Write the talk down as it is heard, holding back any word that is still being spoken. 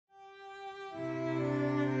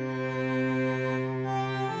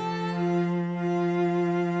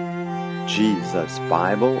Jesus,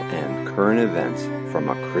 Bible, and current events from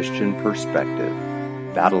a Christian perspective,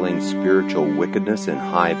 battling spiritual wickedness in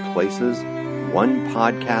high places, one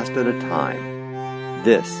podcast at a time.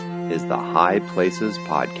 This is the High Places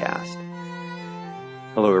Podcast.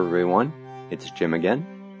 Hello, everyone. It's Jim again.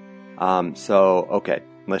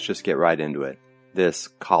 Let's just get right into it. This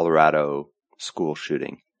Colorado school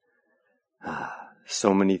shooting.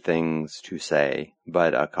 So many things to say,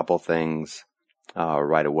 but a couple things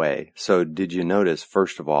right away. So did you notice,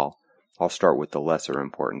 first of all, I'll start with the lesser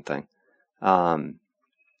important thing,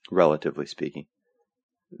 relatively speaking.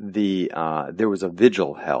 There was a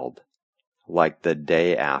vigil held like the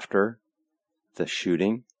day after the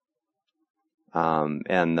shooting.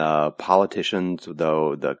 And the politicians,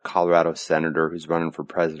 though, the Colorado senator who's running for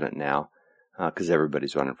president now, because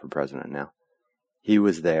everybody's running for president now, he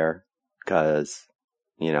was there because,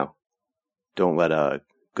 don't let a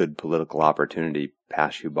good political opportunity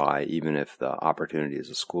pass you by, even if the opportunity is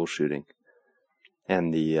a school shooting.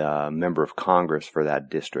 And the member of Congress for that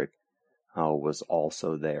district was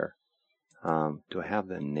also there. Do I have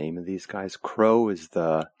the name of these guys? Crow is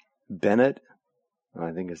Bennett,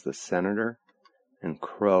 I think, is the senator, and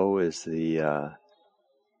Crow is the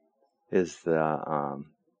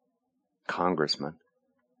congressman.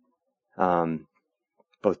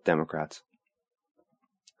 Both Democrats.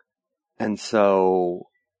 And so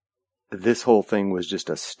this whole thing was just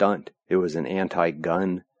a stunt. It was an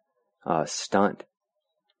anti-gun stunt.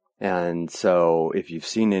 And so if you've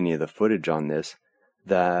seen any of the footage on this,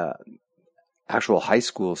 the actual high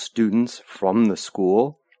school students from the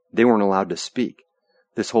school, they weren't allowed to speak.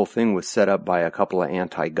 This whole thing was set up by a couple of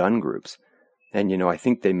anti-gun groups. And, I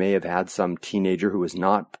think they may have had some teenager who was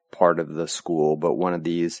not part of the school, but one of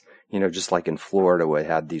these, just like in Florida, we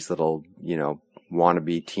had these little,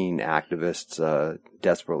 wannabe teen activists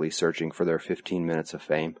desperately searching for their 15 minutes of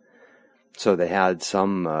fame. So they had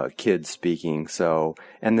some kids speaking.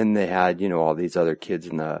 And then they had, all these other kids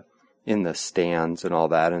in the stands and all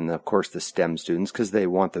that. And of course the STEM students, because they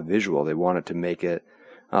want the visual. They want it to make it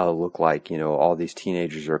look like, all these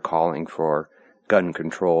teenagers are calling for gun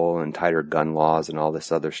control and tighter gun laws and all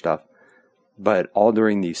this other stuff. But all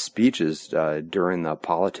during these speeches, during the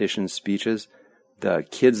politicians' speeches, the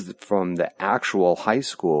kids from the actual high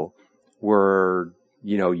school were,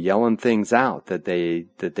 yelling things out that this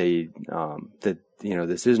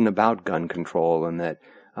isn't about gun control, and that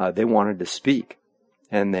they wanted to speak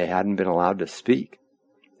and they hadn't been allowed to speak.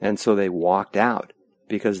 And so they walked out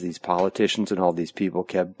because these politicians and all these people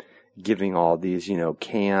kept giving all these,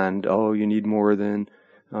 canned, you need more than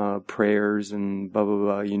prayers and blah, blah,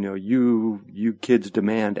 blah, you kids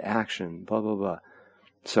demand action, blah, blah, blah.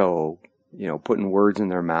 So, putting words in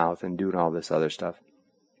their mouth and doing all this other stuff.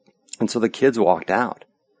 And so the kids walked out.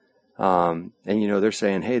 And, they're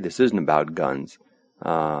saying, hey, this isn't about guns.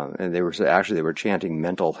 And they were chanting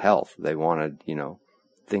mental health. They wanted,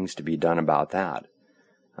 things to be done about that.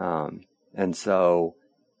 And so,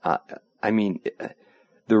 so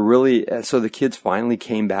the kids finally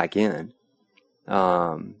came back in,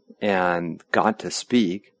 and got to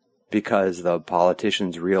speak because the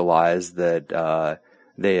politicians realized that,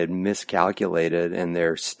 they had miscalculated, and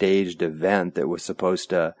their staged event that was supposed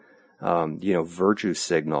to, virtue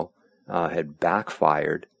signal, had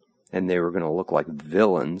backfired, and they were going to look like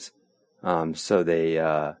villains. So they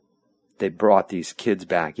brought these kids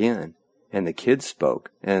back in, and the kids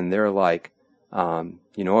spoke, and they're like,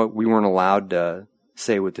 you know what, we weren't allowed to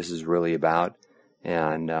say what this is really about,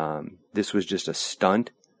 and this was just a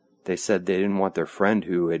stunt. They said they didn't want their friend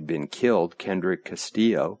who had been killed, Kendrick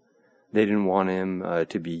Castillo, they didn't want him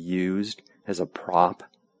to be used as a prop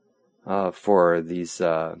for these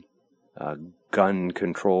gun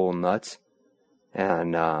control nuts.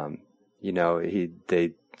 And,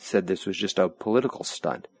 they said this was just a political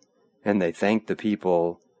stunt. And they thanked the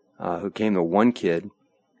people who came. The one kid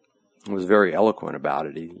was very eloquent about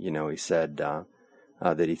it. He said that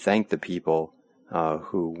he thanked the people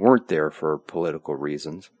who weren't there for political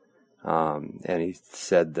reasons. And he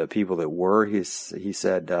said the people that were, he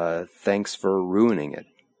said, thanks for ruining it.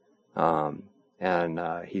 And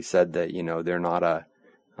he said that, they're not a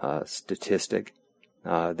statistic.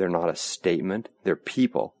 They're not a statement. They're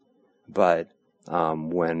people. But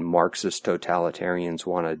when Marxist totalitarians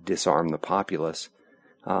want to disarm the populace,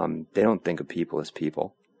 they don't think of people as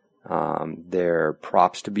people. They're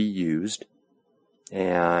props to be used,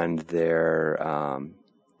 and they're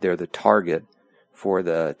the target for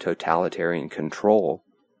the totalitarian control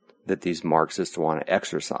that these Marxists want to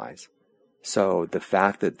exercise. So the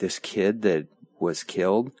fact that this kid that was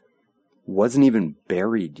killed wasn't even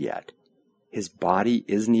buried yet. His body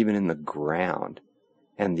isn't even in the ground.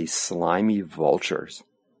 And these slimy vultures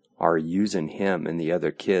are using him and the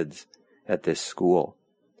other kids at this school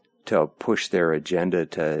to push their agenda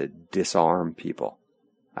to disarm people.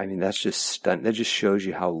 I mean, that's just that just shows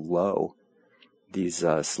you how low these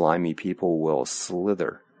slimy people will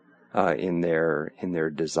slither in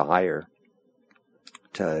their desire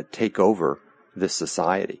to take over this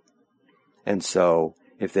society. And so,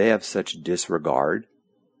 if they have such disregard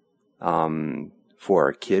for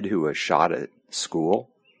a kid who was shot at school,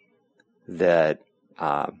 that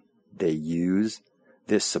they use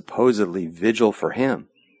this supposedly vigil for him,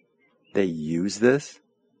 they use this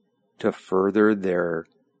to further their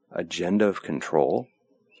agenda of control.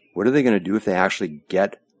 What are they going to do if they actually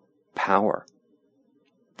get power?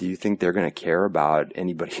 Do you think they're going to care about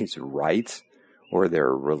anybody's rights or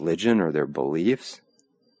their religion or their beliefs?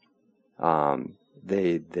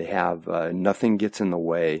 They have nothing gets in the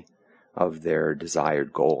way of their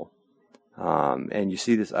desired goal. And you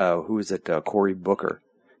see this, who is it? Cory Booker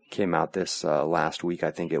came out this last week,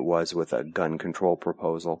 I think it was, with a gun control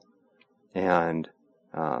proposal. And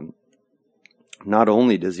not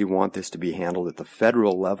only does he want this to be handled at the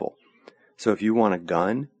federal level, so if you want a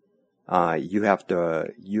gun, you have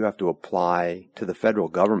to apply to the federal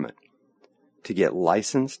government to get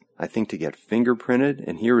licensed, I think to get fingerprinted,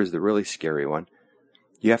 and here is the really scary one.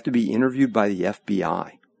 You have to be interviewed by the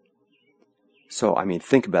FBI. So, I mean,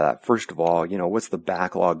 think about that. First of all, what's the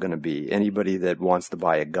backlog going to be? Anybody that wants to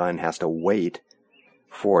buy a gun has to wait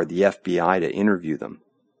for the FBI to interview them.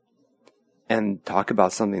 And talk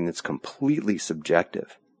about something that's completely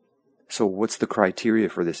subjective. So what's the criteria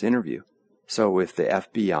for this interview? So if the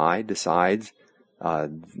FBI decides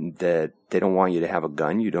that they don't want you to have a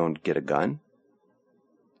gun, you don't get a gun?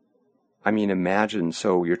 I mean, imagine,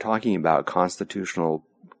 so you're talking about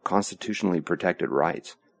constitutionally protected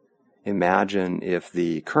rights. Imagine if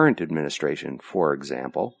the current administration, for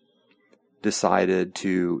example, decided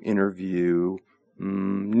to interview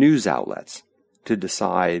news outlets to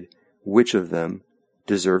decide which of them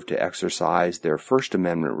deserve to exercise their First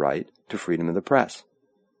Amendment right to freedom of the press.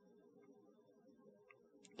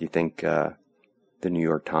 Do you think the New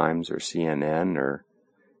York Times or CNN or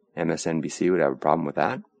MSNBC would have a problem with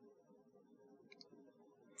that?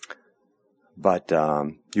 But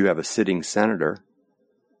you have a sitting senator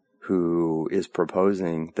who is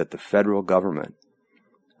proposing that the federal government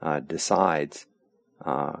decides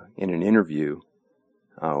in an interview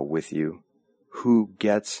with you who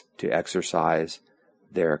gets to exercise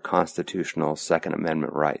their constitutional Second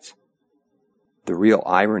Amendment rights. The real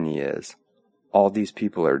irony is, all these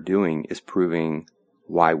people are doing is proving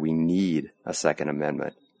why we need a Second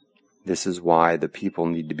Amendment. This is why the people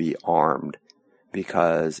need to be armed,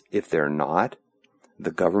 because if they're not,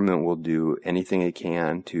 the government will do anything it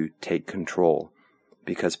can to take control,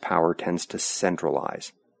 because power tends to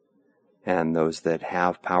centralize. And those that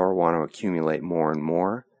have power want to accumulate more and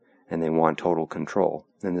more, and they want total control.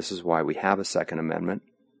 And this is why we have a Second Amendment,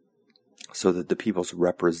 so that the people's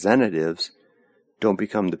representatives don't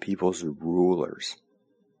become the people's rulers,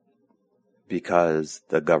 because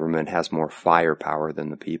the government has more firepower than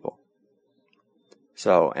the people.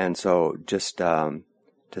 So just to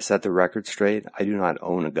set the record straight, I do not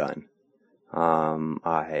own a gun.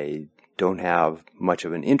 I don't have much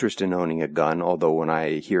of an interest in owning a gun, although when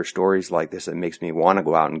I hear stories like this, it makes me want to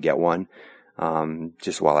go out and get one,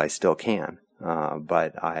 just while I still can.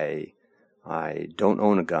 But I don't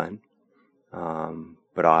own a gun,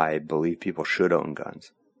 but I believe people should own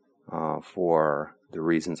guns for the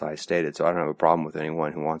reasons I stated. So I don't have a problem with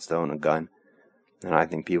anyone who wants to own a gun. And I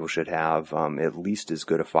think people should have at least as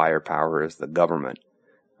good a firepower as the government.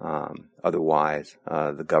 Otherwise,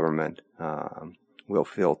 the government will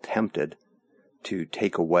feel tempted to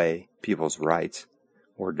take away people's rights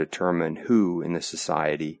or determine who in the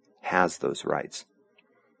society has those rights.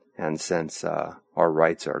 And since our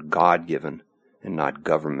rights are God-given and not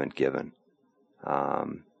government-given,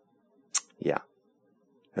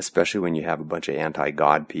 especially when you have a bunch of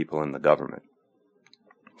anti-God people in the government.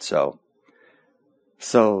 So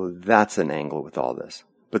that's an angle with all this.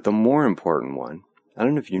 But the more important one, I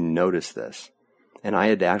don't know if you noticed this, and I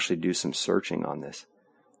had to actually do some searching on this,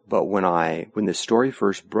 but when this story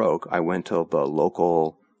first broke, I went to the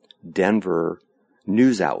local Denver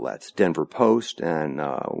news outlets, Denver Post and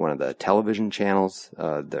one of the television channels,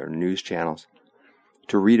 their news channels,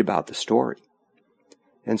 to read about the story.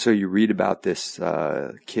 And so you read about this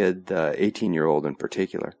kid, the 18-year-old in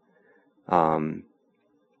particular.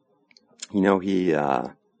 He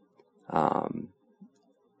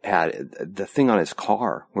had the thing on his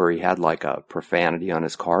car where he had like a profanity on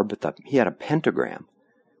his car, but he had a pentagram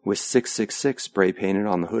with 666 spray painted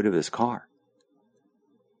on the hood of his car.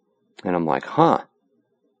 And I'm like, huh.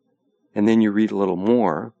 And then you read a little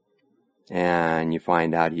more, and you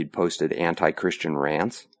find out he'd posted anti-Christian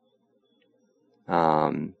rants.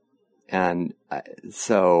 He's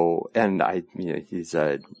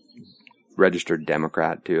a registered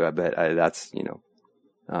Democrat too. I bet that's,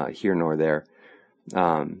 here nor there.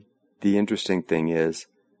 The interesting thing is,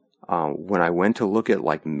 when I went to look at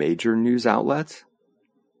like major news outlets,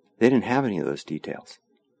 they didn't have any of those details.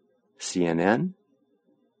 CNN,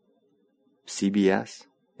 CBS,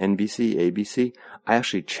 NBC, ABC. I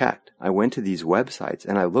actually checked. I went to these websites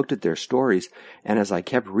and I looked at their stories, and as I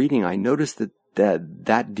kept reading, I noticed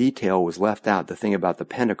that detail was left out, the thing about the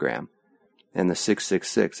pentagram and the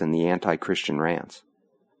 666 and the anti-Christian rants.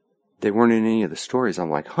 They weren't in any of the stories. I'm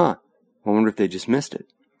like, I wonder if they just missed it.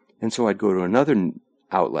 And so I'd go to another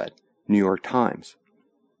outlet, New York Times.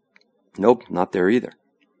 Nope, not there either.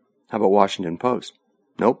 How about Washington Post?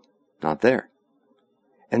 Nope, not there.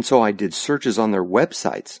 And so I did searches on their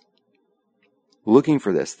websites, looking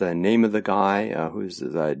for this, the name of the guy, who's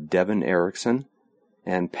Devon Erickson,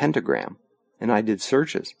 and pentagram. And I did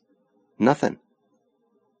searches. Nothing.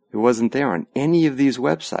 It wasn't there on any of these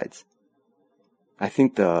websites. I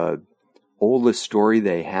think the oldest story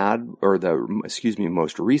they had, or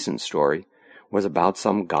most recent story, was about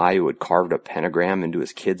some guy who had carved a pentagram into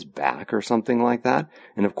his kid's back or something like that.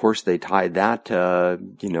 And of course they tied that to,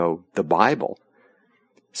 the Bible.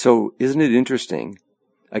 So isn't it interesting?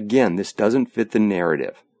 Again, this doesn't fit the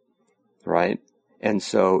narrative, right? And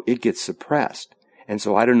so it gets suppressed. And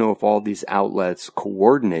so I don't know if all these outlets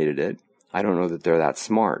coordinated it. I don't know that they're that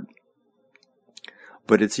smart.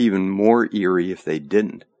 But it's even more eerie if they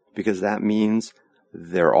didn't, because that means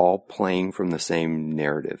they're all playing from the same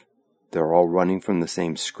narrative. They're all running from the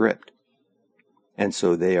same script. And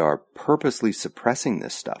so they are purposely suppressing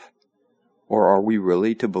this stuff. Or are we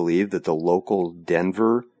really to believe that the local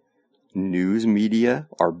Denver news media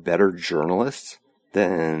are better journalists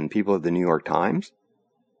than people at the New York Times?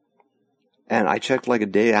 And I checked like a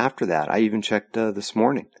day after that. I even checked this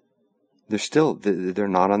morning. They're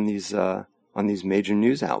not on these major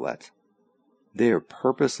news outlets. They are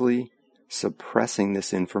purposely suppressing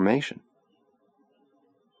this information.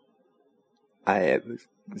 I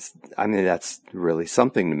mean, that's really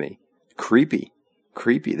something to me. Creepy.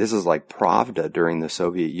 This is like Pravda during the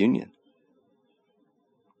Soviet Union.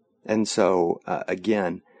 And so,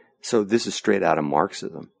 so this is straight out of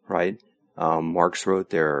Marxism, right? Marx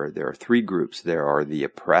wrote there are three groups. There are the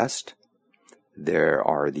oppressed, there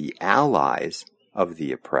are the allies of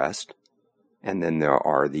the oppressed, and then there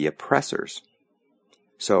are the oppressors.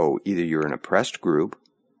 So either you're an oppressed group,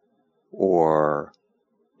 or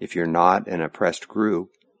if you're not an oppressed group,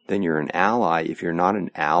 then you're an ally. If you're not an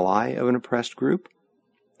ally of an oppressed group,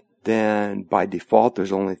 then by default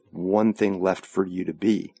there's only one thing left for you to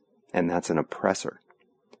be, and that's an oppressor.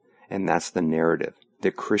 And that's the narrative.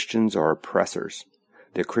 That Christians are oppressors.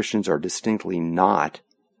 That Christians are distinctly not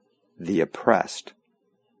the oppressed.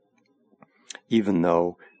 Even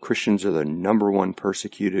though Christians are the number one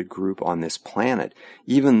persecuted group on this planet.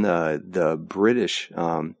 Even the British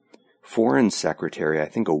Foreign Secretary, I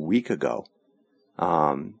think a week ago,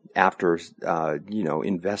 after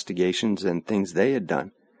investigations and things they had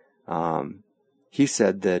done, he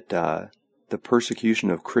said that the persecution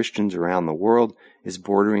of Christians around the world is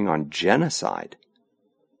bordering on genocide.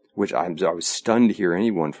 Which I was stunned to hear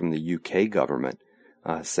anyone from the UK government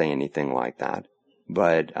say anything like that.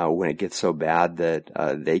 But when it gets so bad that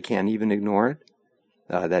they can't even ignore it,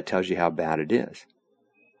 that tells you how bad it is.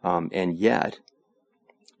 And yet,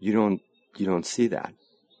 you don't see that.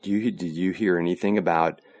 Did you hear anything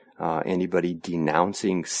about anybody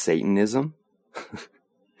denouncing Satanism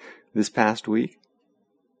this past week?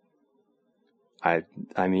 I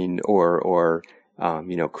mean, or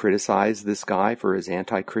criticize this guy for his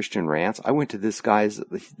anti-Christian rants. I went to this guy's,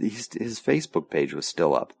 his Facebook page was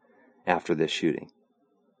still up after this shooting.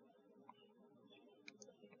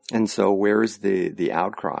 And so where is the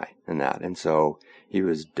outcry in that? And so he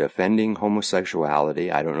was defending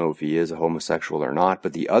homosexuality. I don't know if he is a homosexual or not,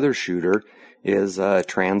 but the other shooter is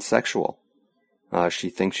transsexual. She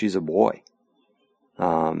thinks she's a boy.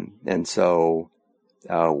 And so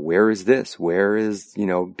where is this? Where is,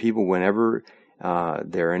 people, whenever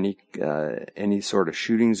there are any sort of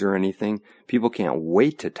shootings or anything, people can't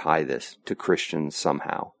wait to tie this to Christians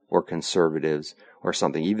somehow, or conservatives or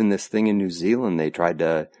something. Even this thing in New Zealand, they tried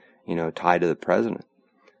to, tie to the president,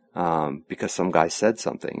 because some guy said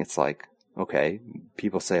something. It's like, okay,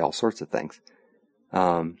 people say all sorts of things.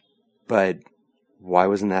 But why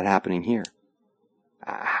wasn't that happening here?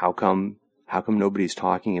 How come nobody's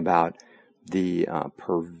talking about the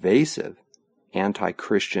pervasive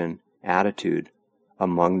anti-Christian attitude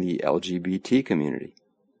among the LGBT community.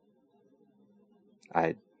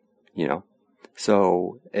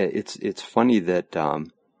 So it's funny that,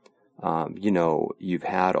 you've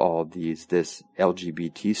had all this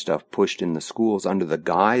LGBT stuff pushed in the schools under the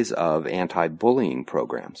guise of anti-bullying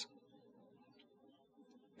programs.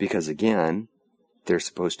 Because again, they're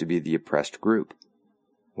supposed to be the oppressed group.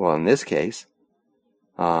 Well, in this case,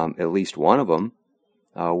 at least one of them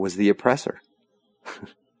was the oppressor.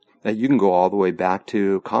 You can go all the way back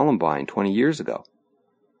to Columbine 20 years ago,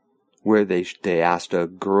 where they asked a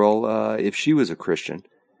girl if she was a Christian,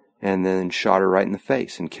 and then shot her right in the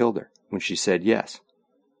face and killed her when she said yes.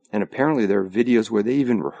 And apparently there are videos where they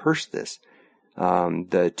even rehearsed this,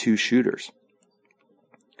 the two shooters.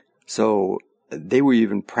 So they were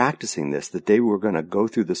even practicing this, that they were going to go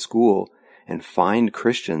through the school and find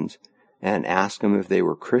Christians and ask them if they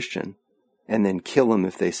were Christian, and then kill them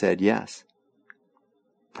if they said yes.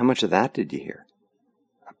 How much of that did you hear?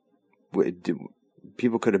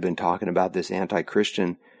 People could have been talking about this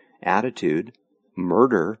anti-Christian attitude,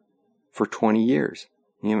 murder, for 20 years.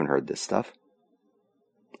 You haven't heard this stuff.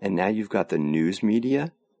 And now you've got the news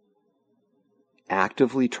media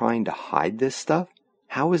actively trying to hide this stuff?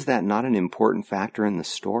 How is that not an important factor in the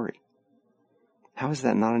story? How is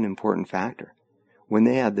that not an important factor? When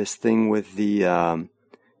they had this thing with the,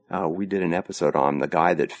 we did an episode on the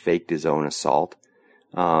guy that faked his own assault.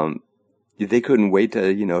 They couldn't wait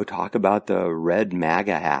to, talk about the red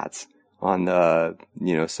MAGA hats on the,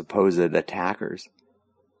 supposed attackers.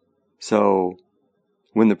 So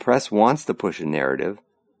when the press wants to push a narrative,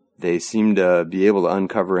 they seem to be able to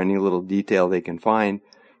uncover any little detail they can find,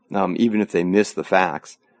 even if they miss the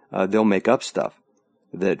facts. They'll make up stuff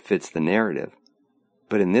that fits the narrative.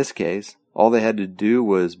 But in this case, all they had to do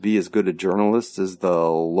was be as good a journalist as the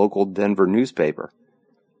local Denver newspaper.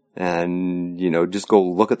 And, just go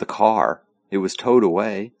look at the car. It was towed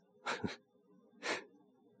away.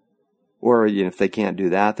 Or, if they can't do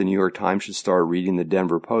that, the New York Times should start reading the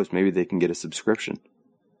Denver Post. Maybe they can get a subscription.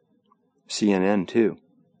 CNN, too.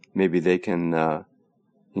 Maybe they can,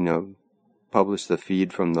 publish the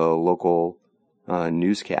feed from the local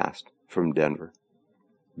newscast from Denver.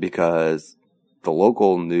 Because the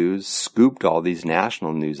local news scooped all these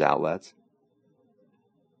national news outlets.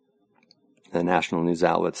 The national news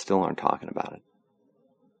outlets still aren't talking about it.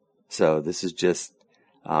 So this is just,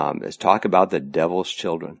 let's talk about the devil's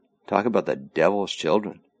children. Talk about the devil's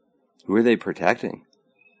children. Who are they protecting?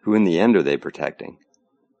 Who in the end are they protecting?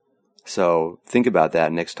 So think about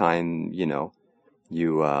that next time, you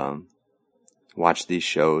watch these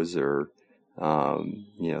shows, or,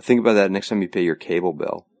 think about that next time you pay your cable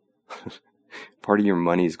bill. Part of your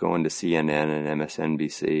money's going to CNN and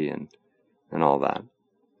MSNBC and all that.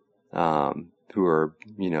 Who are,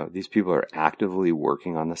 these people are actively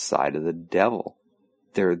working on the side of the devil.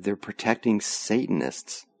 They're protecting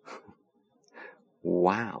Satanists.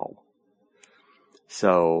 Wow.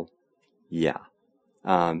 So, yeah.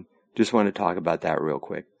 Just want to talk about that real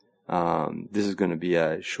quick. This is going to be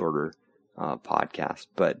a shorter, podcast,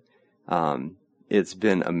 but, it's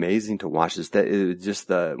been amazing to watch this. That it was just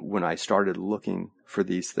when I started looking for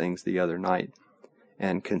these things the other night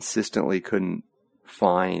and consistently couldn't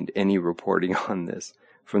find any reporting on this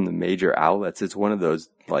from the major outlets. It's one of those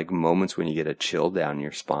moments when you get a chill down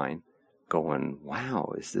your spine going,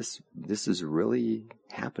 wow, this is really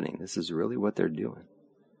happening. This is really what they're doing.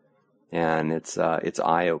 And it's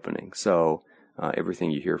eye opening. So,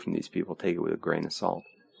 everything you hear from these people, take it with a grain of salt.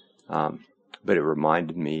 But it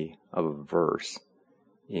reminded me of a verse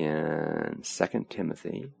in 2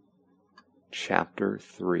 Timothy chapter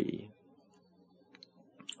 3,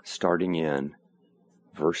 starting in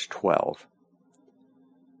verse 12.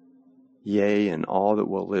 Yea, and all that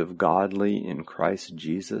will live godly in Christ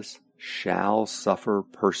Jesus shall suffer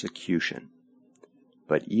persecution.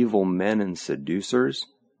 But evil men and seducers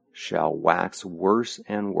shall wax worse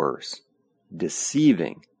and worse,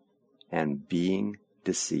 deceiving and being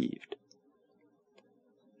deceived.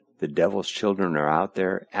 The devil's children are out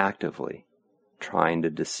there actively trying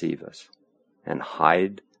to deceive us and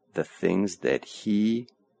hide the things that he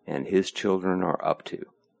and his children are up to.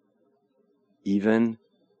 Even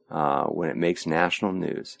when it makes national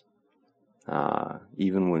news,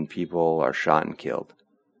 even when people are shot and killed,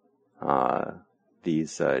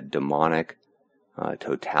 these demonic,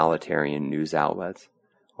 totalitarian news outlets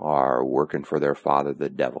are working for their father, the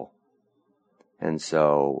devil. And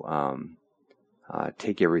so,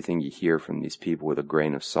 take everything you hear from these people with a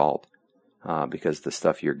grain of salt, because the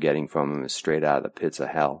stuff you're getting from them is straight out of the pits of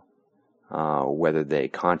hell. Whether they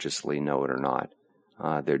consciously know it or not,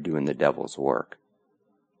 they're doing the devil's work.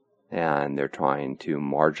 and they're trying to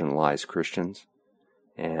marginalize Christians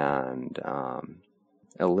and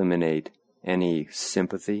eliminate any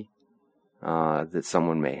sympathy that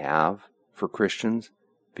someone may have for Christians,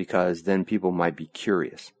 because then people might be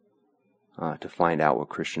curious to find out what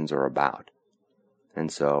Christians are about.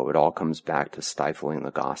 And so it all comes back to stifling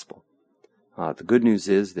the gospel. The good news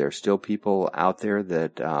is there are still people out there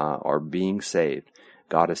that are being saved.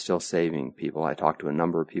 God is still saving people. I talked to a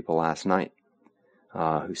number of people last night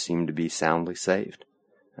who seem to be soundly saved.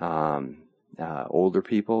 Older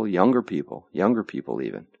people, younger people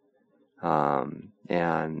even.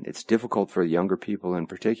 And it's difficult for younger people in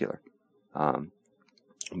particular.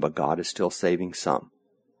 But God is still saving some.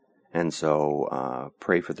 And so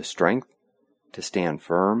pray for the strength to stand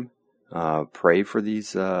firm. Pray for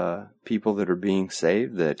these people that are being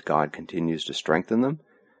saved, that God continues to strengthen them.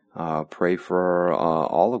 Pray for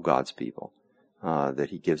all of God's people,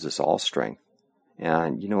 that He gives us all strength.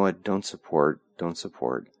 And you know what? Don't support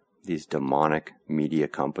these demonic media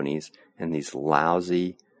companies and these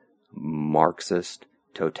lousy Marxist,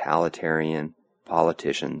 totalitarian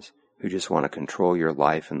politicians who just want to control your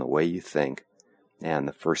life and the way you think. And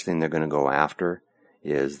the first thing they're going to go after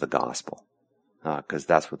is the gospel, because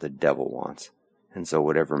that's what the devil wants. And so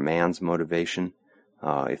whatever man's motivation,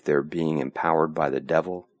 if they're being empowered by the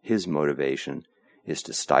devil, his motivation is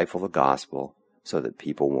to stifle the gospel so that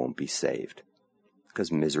people won't be saved.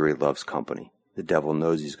 Because misery loves company. The devil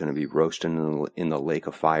knows he's going to be roasting in the lake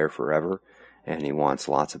of fire forever, and he wants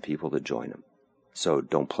lots of people to join him. So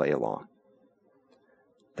don't play along.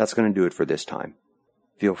 That's going to do it for this time.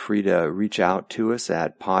 Feel free to reach out to us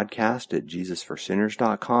at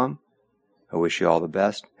podcast@JesusForSinners.com. I wish you all the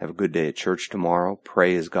best. Have a good day at church tomorrow.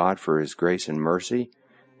 Praise God for His grace and mercy.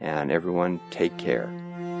 And everyone, take care.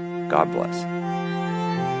 God bless.